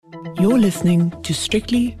You're listening to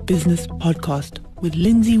Strictly Business Podcast with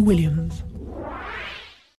Lindsay Williams.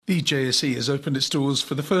 The JSE has opened its doors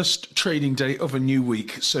for the first trading day of a new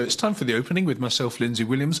week. So it's time for the opening with myself, Lindsay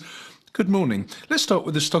Williams. Good morning. Let's start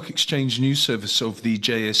with the Stock Exchange News Service of the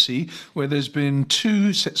JSE, where there's been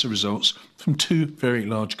two sets of results from two very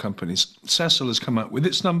large companies. Sasol has come out with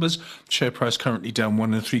its numbers, share price currently down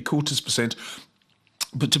 1.75%.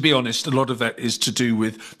 But to be honest, a lot of that is to do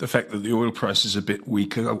with the fact that the oil price is a bit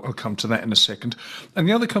weaker. I'll come to that in a second. And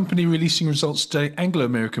the other company releasing results today, Anglo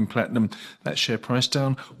American Platinum, that share price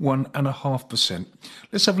down 1.5%.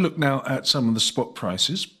 Let's have a look now at some of the spot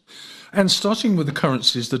prices. And starting with the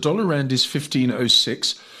currencies, the dollar rand is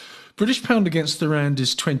 15.06. British pound against the rand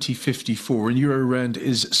is 20.54 and euro rand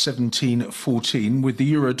is 17.14, with the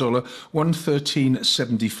euro dollar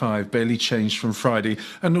 113.75, barely changed from Friday.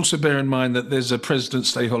 And also bear in mind that there's a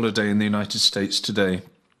President's Day holiday in the United States today.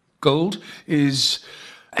 Gold is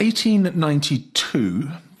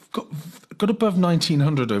 18.92, got above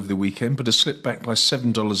 1900 over the weekend, but has slipped back by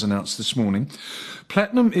 $7 an ounce this morning.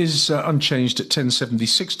 Platinum is unchanged at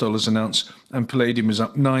 $10.76 an ounce, and palladium is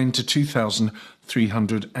up 9 to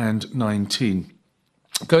 2,319.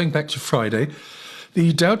 Going back to Friday,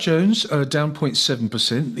 the Dow Jones down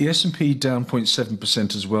 0.7%, the S&P down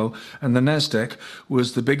 0.7% as well, and the Nasdaq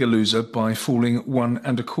was the bigger loser by falling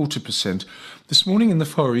 1.25%. This morning in the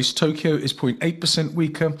Far East, Tokyo is 0.8%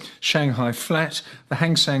 weaker, Shanghai flat, the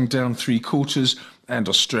Hang Seng down 0.75%, and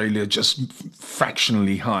Australia just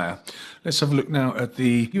fractionally higher. Let's have a look now at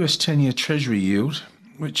the US 10-year Treasury yield,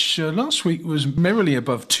 which last week was merrily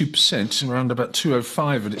above 2%, around about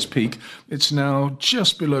 2.05 at its peak. It's now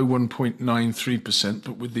just below 1.93%,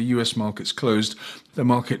 but with the US markets closed, the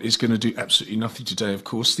market is going to do absolutely nothing today, of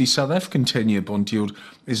course. The South African 10-year bond yield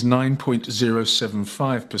is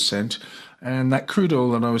 9.075%, and that crude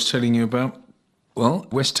oil that I was telling you about, well,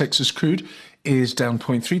 West Texas crude is down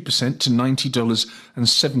 0.3% to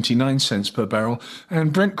 $90.79 per barrel,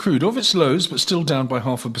 and Brent crude off its lows but still down by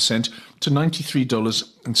 0.5% to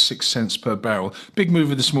 $93.06 per barrel. Big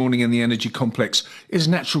mover this morning in the energy complex is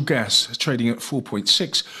natural gas, trading at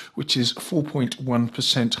 4.6, which is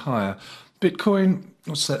 4.1% higher. Bitcoin,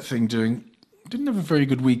 what's that thing doing? Didn't have a very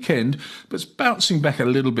good weekend, but it's bouncing back a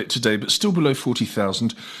little bit today, but still below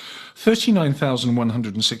 40,000.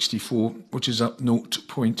 39,164, which is up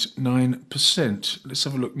 0.9%. Let's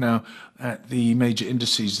have a look now at the major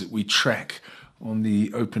indices that we track on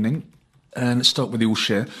the opening. And let's start with the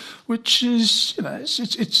all-share, which is,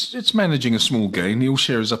 it's managing a small gain. The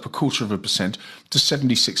all-share is up 0.25% to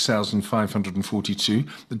 76,542.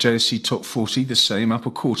 The JSE Top 40, the same, up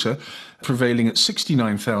 0.25%, prevailing at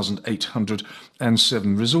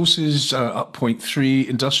 69,807. Resources up 0.3%,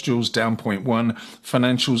 industrials down 0.1%,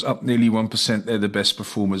 financials up nearly 1%. They're the best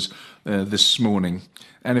performers this morning.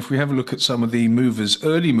 And if we have a look at some of the movers,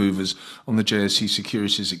 early movers on the JSE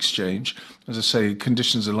Securities Exchange, as I say,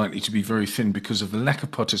 conditions are likely to be very thin because of the lack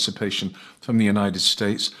of participation from the United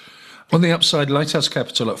States. On the upside, Lighthouse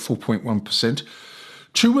Capital up 4.1%.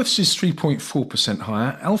 Truworths is 3.4%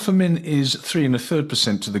 higher. Alphamin is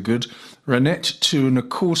 3.33% to the good. Renette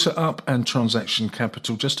 2.25% up, and Transaction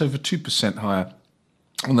Capital just over 2% higher.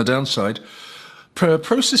 On the downside,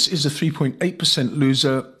 Process is a 3.8%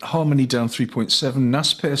 loser, Harmony down 3.7%,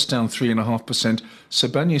 Naspers down 3.5%,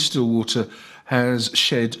 Sibanye-Stillwater has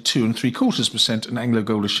shed 2.75%, and Anglo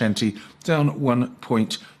Gold Ashanti down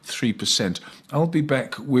 1.3%. I'll be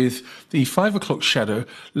back with the 5 o'clock shadow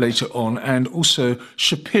later on, and also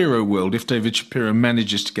Shapiro World if David Shapiro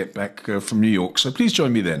manages to get back from New York. So please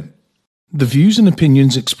join me then. The views and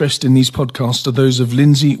opinions expressed in these podcasts are those of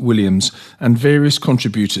Lindsay Williams and various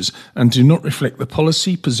contributors and do not reflect the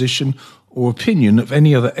policy, position, or opinion of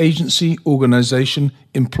any other agency, organisation,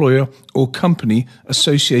 employer, or company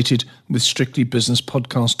associated with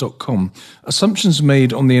strictlybusinesspodcast.com. Assumptions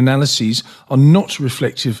made on the analyses are not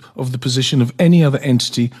reflective of the position of any other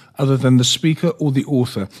entity other than the speaker or the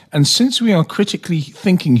author. And since we are critically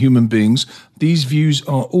thinking human beings, these views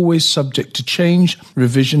are always subject to change,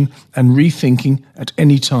 revision, and rethinking at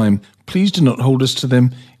any time. Please do not hold us to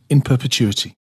them in perpetuity.